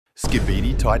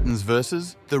Skibidi Titans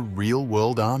vs. the Real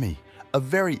World Army. A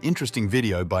very interesting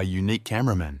video by Unique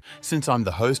Cameraman. Since I'm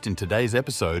the host in today's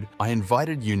episode, I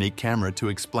invited Unique Camera to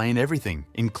explain everything,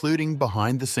 including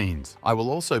behind the scenes. I will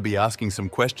also be asking some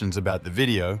questions about the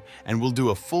video, and we'll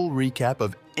do a full recap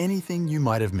of anything you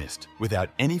might have missed. Without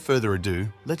any further ado,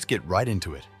 let's get right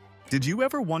into it. Did you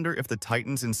ever wonder if the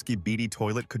Titans in Skibidi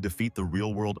Toilet could defeat the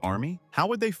real-world army? How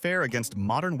would they fare against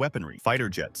modern weaponry, fighter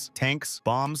jets, tanks,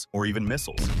 bombs, or even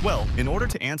missiles? Well, in order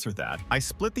to answer that, I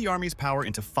split the army's power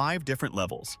into 5 different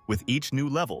levels. With each new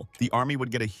level, the army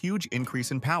would get a huge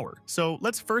increase in power. So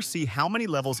let's first see how many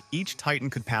levels each Titan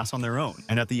could pass on their own.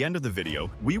 And at the end of the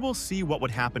video, we will see what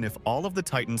would happen if all of the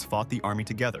Titans fought the army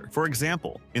together. For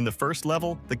example, in the first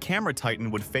level, the Camera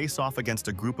Titan would face off against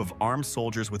a group of armed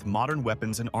soldiers with modern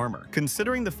weapons and armor.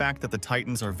 Considering the fact that the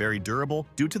Titans are very durable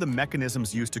due to the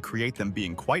mechanisms used to create them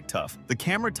being quite tough, the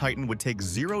Camera Titan would take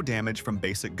 0 damage from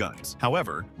basic guns.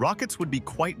 However, rockets would be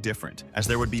quite different, as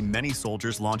there would be many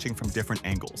soldiers launching from different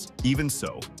angles. Even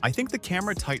so, I think the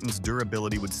Camera Titan's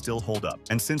durability would still hold up,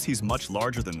 and since he's much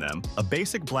larger than them, a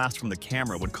basic blast from the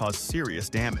camera would cause serious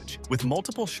damage. With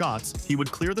multiple shots, he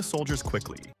would clear the soldiers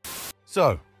quickly.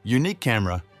 So, Unique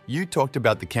Camera, you talked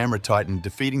about the Camera Titan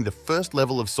defeating the first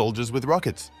level of soldiers with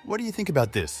rockets. What do you think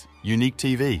about this? Unique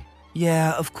TV.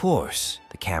 Yeah, of course.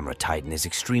 The Camera Titan is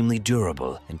extremely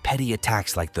durable, and petty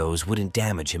attacks like those wouldn't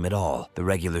damage him at all. The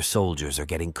regular soldiers are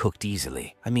getting cooked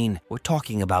easily. I mean, we're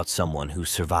talking about someone who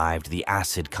survived the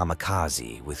acid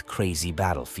kamikaze with crazy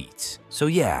battle feats. So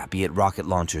yeah, be it rocket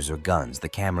launchers or guns, the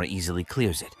camera easily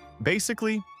clears it.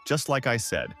 Basically, just like I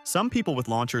said, some people with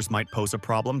launchers might pose a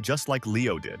problem just like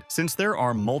Leo did, since there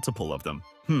are multiple of them.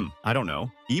 I don't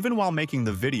know. Even while making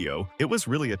the video, it was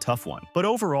really a tough one. But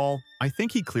overall, I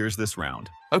think he clears this round.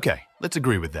 Okay, let's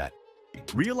agree with that.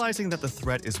 Realizing that the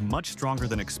threat is much stronger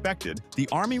than expected, the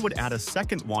army would add a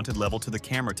second wanted level to the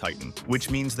Camera Titan, which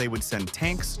means they would send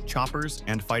tanks, choppers,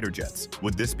 and fighter jets.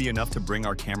 Would this be enough to bring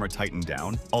our Camera Titan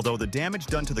down? Although the damage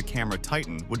done to the Camera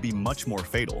Titan would be much more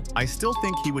fatal, I still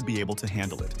think he would be able to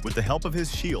handle it. With the help of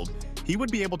his shield, he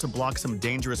would be able to block some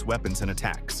dangerous weapons and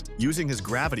attacks. Using his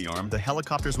gravity arm, the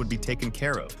helicopters would be taken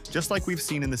care of, just like we've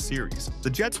seen in the series. The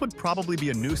jets would probably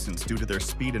be a nuisance due to their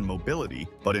speed and mobility,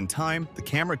 but in time, the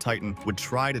Camera Titan would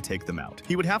try to take them out.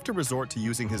 He would have to resort to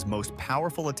using his most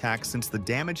powerful attack since the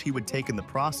damage he would take in the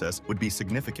process would be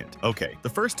significant. Okay, the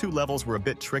first 2 levels were a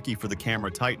bit tricky for the Camera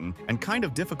Titan and kind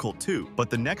of difficult too, but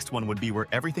the next one would be where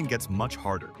everything gets much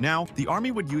harder. Now, the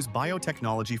army would use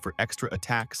biotechnology for extra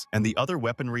attacks, and the other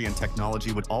weaponry and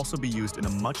technology would also be used in a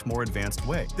much more advanced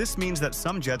way. This means that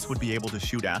some jets would be able to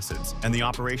shoot acids, and the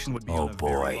operation would be on a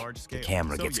very large scale. The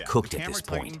camera gets cooked at this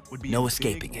point. No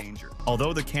escaping it.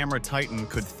 Although the Camera Titan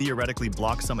could theoretically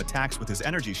block some attacks with his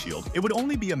energy shield, it would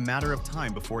only be a matter of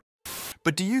time before.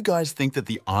 But do you guys think that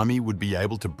the army would be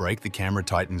able to break the Camera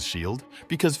Titan's shield?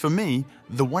 Because for me,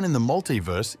 the one in the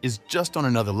multiverse is just on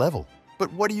another level.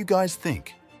 But what do you guys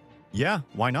think? Yeah,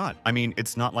 why not? I mean,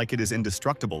 it's not like it is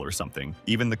indestructible or something.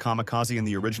 Even the kamikaze in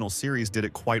the original series did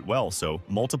it quite well, so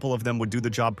multiple of them would do the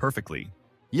job perfectly.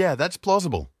 Yeah, that's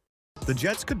plausible. The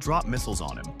jets could drop missiles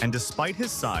on him, and despite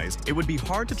his size, it would be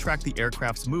hard to track the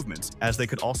aircraft's movements, as they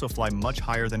could also fly much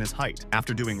higher than his height.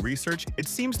 After doing research, it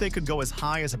seems they could go as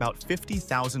high as about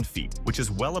 50,000 feet, which is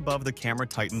well above the Camera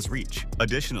Titan's reach.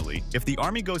 Additionally, if the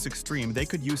army goes extreme, they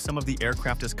could use some of the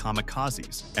aircraft as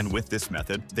kamikazes, and with this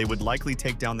method, they would likely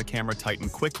take down the Camera Titan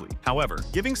quickly. However,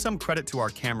 giving some credit to our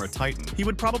Camera Titan, he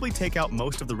would probably take out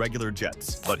most of the regular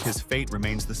jets, but his fate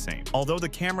remains the same. Although the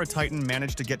Camera Titan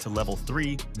managed to get to level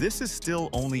 3, this is still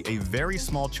only a very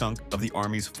small chunk of the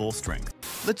army's full strength.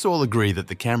 Let's all agree that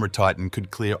the Camera Titan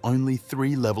could clear only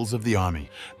 3 levels of the army.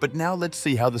 But now let's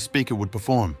see how the speaker would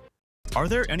perform. Are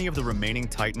there any of the remaining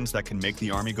Titans that can make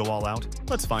the army go all out?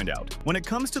 Let's find out. When it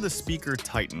comes to the Speaker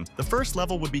Titan, the first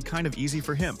level would be kind of easy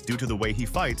for him. Due to the way he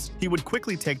fights, he would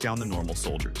quickly take down the normal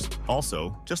soldiers.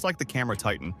 Also, just like the Camera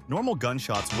Titan, normal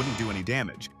gunshots wouldn't do any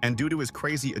damage, and due to his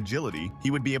crazy agility, he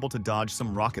would be able to dodge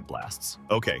some rocket blasts.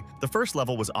 Okay, the first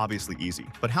level was obviously easy,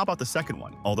 but how about the second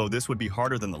one? Although this would be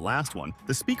harder than the last one,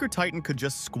 the Speaker Titan could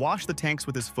just squash the tanks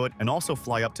with his foot and also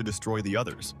fly up to destroy the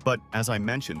others. But as I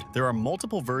mentioned, there are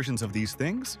multiple versions of these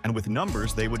things, and with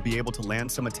numbers, they would be able to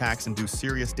land some attacks and do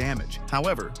serious damage.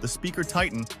 However, the Speaker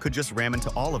Titan could just ram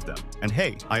into all of them. And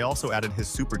hey, I also added his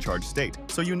supercharged state,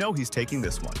 so you know he's taking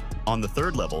this one. On the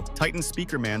third level, Titan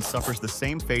Speaker Man suffers the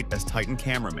same fate as Titan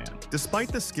Cameraman.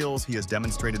 Despite the skills he has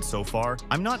demonstrated so far,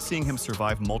 I'm not seeing him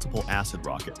survive multiple acid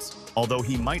rockets. Although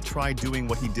he might try doing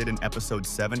what he did in episode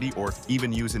 70 or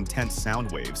even use intense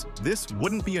sound waves, this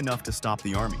wouldn't be enough to stop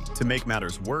the army. To make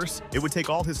matters worse, it would take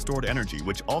all his stored energy,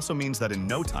 which also means means that in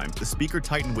no time, the Speaker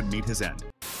Titan would meet his end.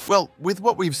 Well, with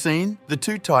what we've seen, the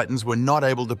two Titans were not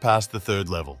able to pass the third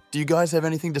level. Do you guys have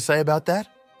anything to say about that?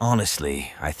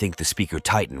 Honestly, I think the Speaker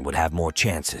Titan would have more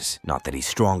chances. Not that he's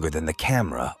stronger than the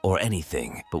camera or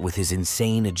anything, but with his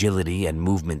insane agility and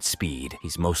movement speed,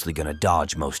 he's mostly gonna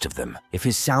dodge most of them. If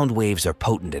his sound waves are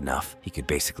potent enough, he could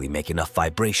basically make enough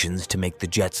vibrations to make the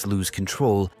jets lose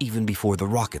control even before the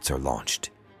rockets are launched.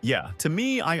 Yeah, to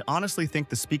me, I honestly think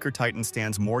the Speaker Titan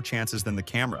stands more chances than the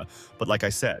camera, but like I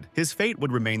said, his fate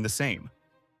would remain the same.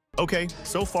 Okay,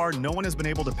 so far no one has been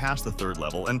able to pass the third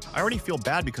level, and I already feel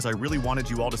bad because I really wanted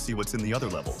you all to see what's in the other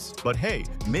levels. But hey,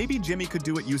 maybe Jimmy could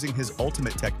do it using his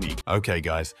ultimate technique. Okay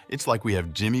guys, it's like we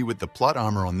have Jimmy with the plot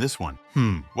armor on this one.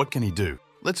 What can he do?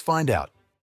 Let's find out.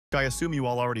 I assume you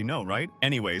all already know, right?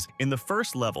 Anyways, in the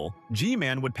first level,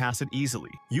 G-Man would pass it easily.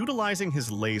 Utilizing his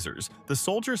lasers, the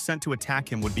soldiers sent to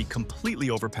attack him would be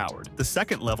completely overpowered. The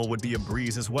second level would be a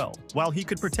breeze as well. While he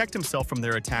could protect himself from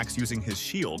their attacks using his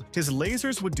shield, his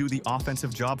lasers would do the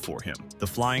offensive job for him. The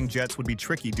flying jets would be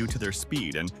tricky due to their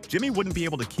speed, and Jimmy wouldn't be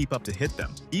able to keep up to hit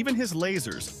them. Even his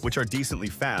lasers, which are decently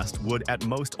fast, would at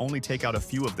most only take out a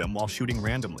few of them while shooting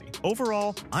randomly.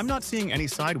 Overall, I'm not seeing any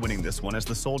side winning this one, as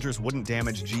the soldiers wouldn't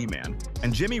damage G-Man,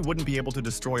 and Jimmy wouldn't be able to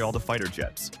destroy all the fighter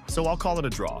jets. So I'll call it a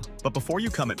draw. But before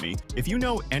you come at me, if you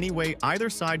know any way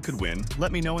either side could win,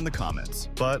 let me know in the comments.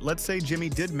 But let's say Jimmy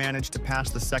did manage to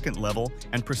pass the second level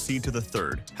and proceed to the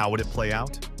third. How would it play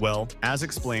out? Well, as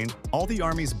explained, all the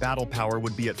army's battle power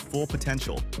would be at full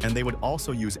potential, and they would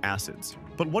also use acids.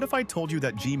 But what if I told you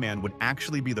that G-Man would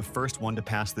actually be the first one to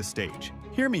pass this stage?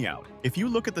 Hear me out. If you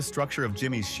look at the structure of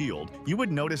Jimmy's shield, you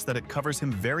would notice that it covers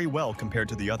him very well compared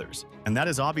to the others. And that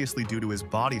is obviously due to his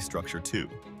body structure too.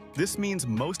 This means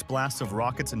most blasts of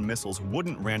rockets and missiles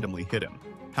wouldn't randomly hit him.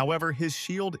 However, his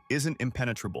shield isn't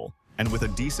impenetrable, and with a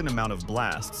decent amount of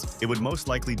blasts, it would most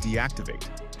likely deactivate.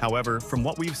 However, from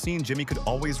what we've seen, Jimmy could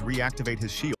always reactivate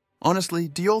his shield. Honestly,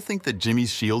 do you all think that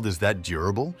Jimmy's shield is that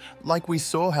durable? Like we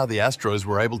saw how the Astros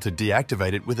were able to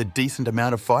deactivate it with a decent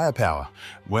amount of firepower.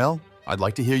 Well, I'd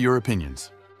like to hear your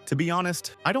opinions. To be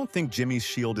honest, I don't think Jimmy's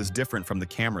shield is different from the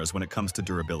cameras when it comes to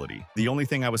durability. The only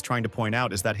thing I was trying to point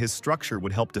out is that his structure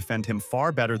would help defend him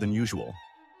far better than usual.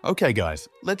 Okay guys,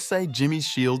 let's say Jimmy's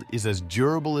shield is as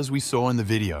durable as we saw in the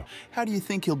video. How do you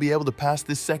think he'll be able to pass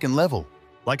this second level?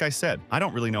 Like I said, I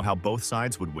don't really know how both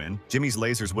sides would win. Jimmy's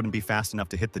lasers wouldn't be fast enough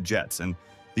to hit the jets, and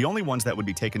the only ones that would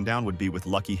be taken down would be with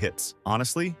lucky hits.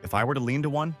 Honestly, if I were to lean to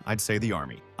one, I'd say the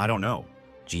Army. I don't know.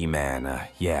 G-Man,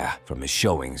 yeah, from his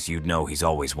showings, you'd know he's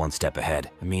always one step ahead.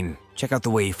 I mean, check out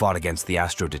the way he fought against the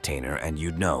Astro Detainer and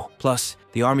you'd know. Plus,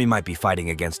 the Army might be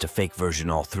fighting against a fake version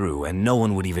all through and no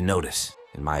one would even notice.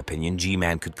 In my opinion,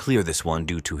 G-Man could clear this one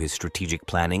due to his strategic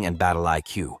planning and battle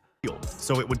IQ.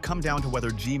 So it would come down to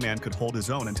whether G-Man could hold his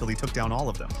own until he took down all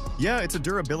of them. Yeah, it's a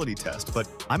durability test, but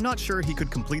I'm not sure he could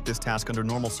complete this task under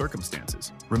normal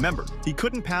circumstances. Remember, he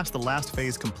couldn't pass the last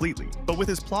phase completely, but with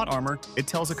his plot armor, it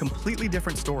tells a completely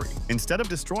different story. Instead of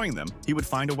destroying them, he would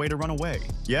find a way to run away.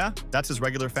 Yeah, that's his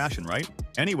regular fashion, right?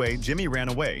 Anyway, Jimmy ran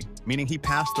away, meaning he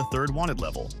passed the third wanted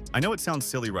level. I know it sounds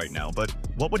silly right now, but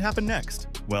what would happen next?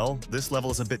 Well, this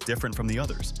level is a bit different from the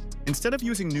others. Instead of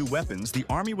using new weapons, the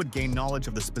Army would gain knowledge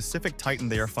of the specific Titan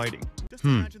they are fighting.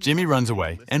 Jimmy runs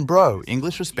away. And bro,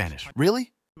 English or Spanish?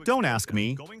 Really? Don't ask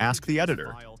me, ask the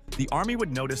editor. The Army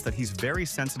would notice that he's very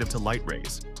sensitive to light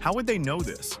rays. How would they know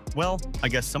this? Well, I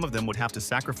guess some of them would have to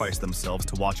sacrifice themselves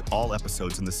to watch all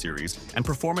episodes in the series and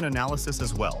perform an analysis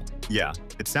as well. Yeah,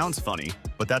 it sounds funny,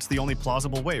 but that's the only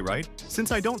plausible way, right?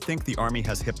 Since I don't think the Army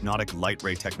has hypnotic light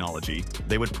ray technology,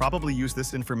 they would probably use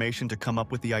this information to come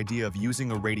up with the idea of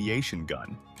using a radiation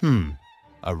gun.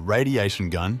 A radiation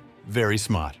gun? Very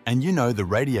smart. And you know the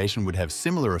radiation would have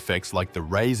similar effects like the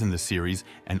rays in the series,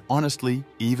 and honestly,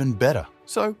 even better.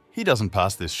 So he doesn't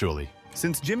pass this surely.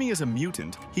 Since Jimmy is a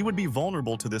mutant, he would be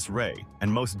vulnerable to this ray,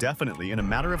 and most definitely in a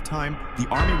matter of time, the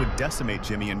Army would decimate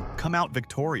Jimmy and come out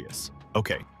victorious.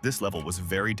 Okay, this level was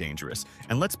very dangerous,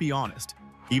 and let's be honest,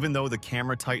 even though the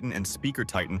Camera Titan and Speaker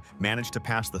Titan managed to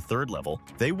pass the third level,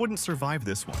 they wouldn't survive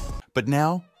this one. But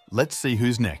now, let's see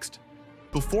who's next.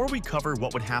 Before we cover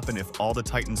what would happen if all the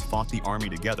Titans fought the Army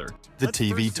together, The let's TV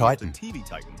first see if Titan. The TV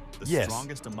Titan, the Yes,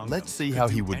 strongest among let's them, see could how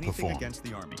do he would anything perform. against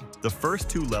the Army. The first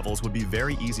two levels would be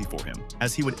very easy for him,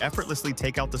 as he would effortlessly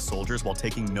take out the soldiers while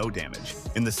taking no damage.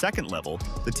 In the second level,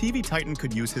 the TV Titan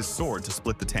could use his sword to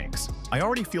split the tanks. I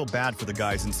already feel bad for the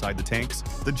guys inside the tanks.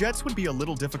 The jets would be a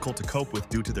little difficult to cope with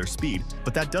due to their speed,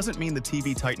 but that doesn't mean the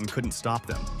TV Titan couldn't stop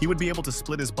them. He would be able to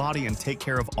split his body and take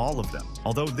care of all of them.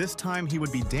 Although this time he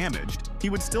would be damaged, he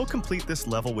would still complete this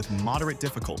level with moderate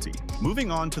difficulty.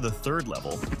 Moving on to the third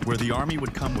level, where the army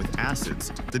would come with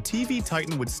acids, the TV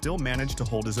Titan would still manage to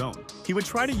hold his own. He would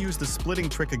try to use the splitting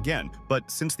trick again, but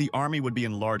since the army would be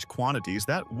in large quantities,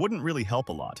 that wouldn't really help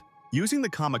a lot. Using the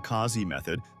kamikaze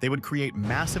method, they would create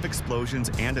massive explosions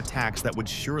and attacks that would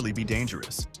surely be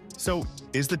dangerous. So,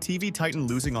 is the TV Titan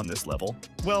losing on this level?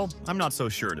 Well, I'm not so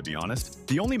sure, to be honest.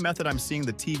 The only method I'm seeing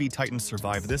the TV Titan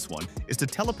survive this one is to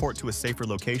teleport to a safer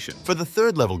location. For the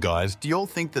third level, guys, do you all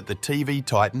think that the TV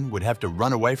Titan would have to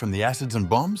run away from the acids and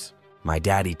bombs? My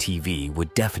daddy TV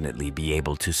would definitely be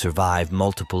able to survive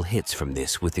multiple hits from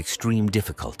this with extreme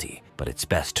difficulty, but it's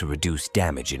best to reduce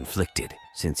damage inflicted.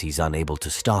 Since he's unable to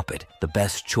stop it, the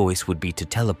best choice would be to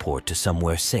teleport to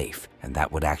somewhere safe, and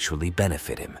that would actually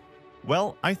benefit him.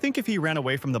 Well, I think if he ran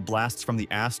away from the blasts from the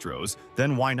Astros,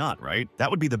 then why not, right? That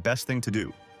would be the best thing to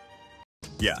do.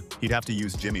 Yeah, he'd have to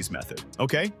use Jimmy's method.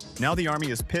 Okay, now the army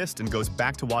is pissed and goes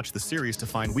back to watch the series to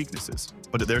find weaknesses.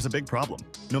 But there's a big problem.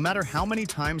 No matter how many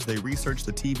times they research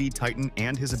the TV Titan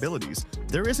and his abilities,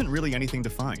 there isn't really anything to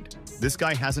find. This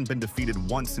guy hasn't been defeated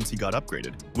once since he got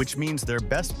upgraded, which means their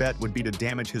best bet would be to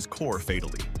damage his core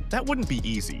fatally. That wouldn't be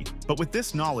easy, but with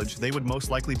this knowledge, they would most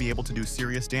likely be able to do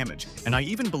serious damage, and I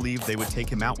even believe they would take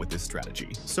him out with this strategy.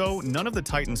 So none of the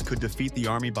Titans could defeat the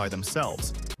army by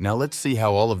themselves. Now let's see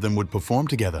how all of them would perform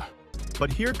together.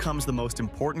 But here comes the most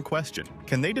important question.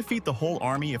 Can they defeat the whole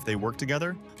army if they work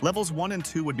together? Levels 1 and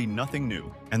 2 would be nothing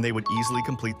new, and they would easily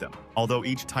complete them. Although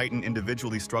each Titan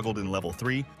individually struggled in level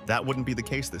 3, that wouldn't be the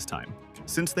case this time.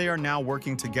 Since they are now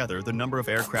working together, the number of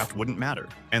aircraft wouldn't matter,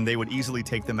 and they would easily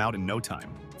take them out in no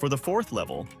time. For the fourth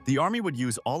level, the army would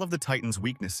use all of the Titans'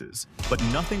 weaknesses, but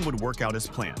nothing would work out as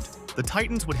planned. The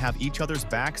Titans would have each other's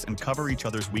backs and cover each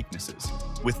other's weaknesses.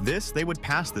 With this, they would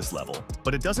pass this level,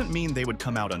 but it doesn't mean they would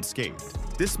come out unscathed.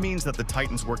 This means that the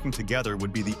Titans working together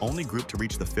would be the only group to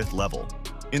reach the fifth level.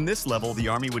 In this level, the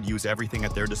army would use everything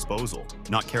at their disposal,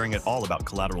 not caring at all about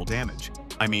collateral damage.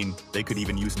 I mean, they could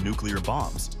even use nuclear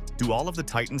bombs. Do all of the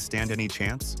Titans stand any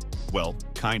chance? Well,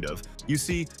 kind of. You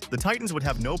see, the Titans would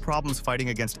have no problems fighting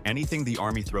against anything the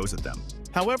army throws at them.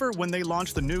 However, when they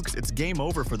launch the nukes, it's game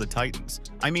over for the Titans.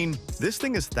 I mean, this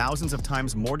thing is thousands of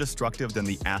times more destructive than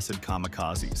the acid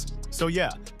kamikazes. So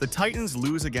yeah, the Titans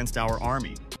lose against our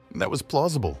army. That was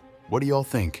plausible. What do y'all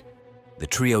think? The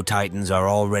trio Titans are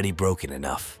already broken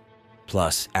enough.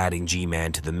 Plus, adding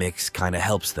G-Man to the mix kinda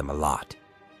helps them a lot.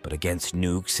 But against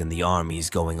nukes and the armies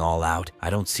going all out,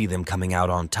 I don't see them coming out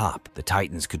on top. The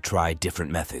Titans could try different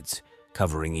methods,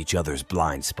 covering each other's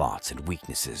blind spots and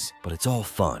weaknesses. But it's all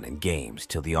fun and games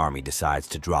till the army decides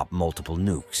to drop multiple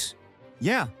nukes.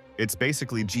 Yeah, it's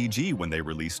basically GG when they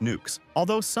release nukes.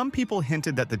 Although some people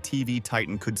hinted that the TV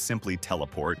Titan could simply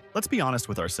teleport, let's be honest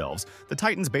with ourselves, the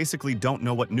Titans basically don't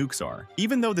know what nukes are.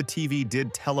 Even though the TV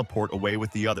did teleport away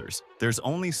with the others, there's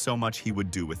only so much he would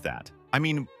do with that. I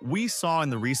mean, we saw in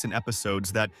the recent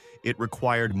episodes that it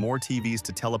required more TVs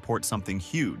to teleport something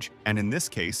huge, and in this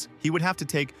case, he would have to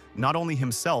take not only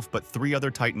himself but 3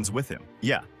 other Titans with him.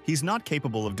 Yeah, he's not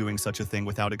capable of doing such a thing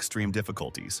without extreme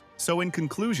difficulties. So in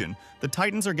conclusion, the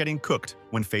Titans are getting cooked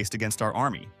when faced against our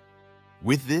army.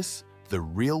 With this, the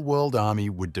real-world army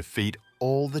would defeat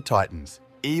all the Titans,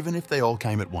 even if they all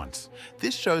came at once.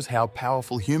 This shows how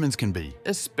powerful humans can be,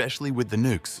 especially with the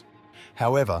nukes.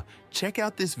 However, check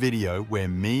out this video where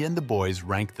me and the boys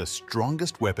rank the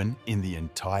strongest weapon in the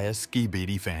entire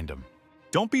Skibidi fandom.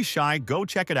 Don't be shy, go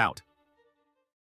check it out.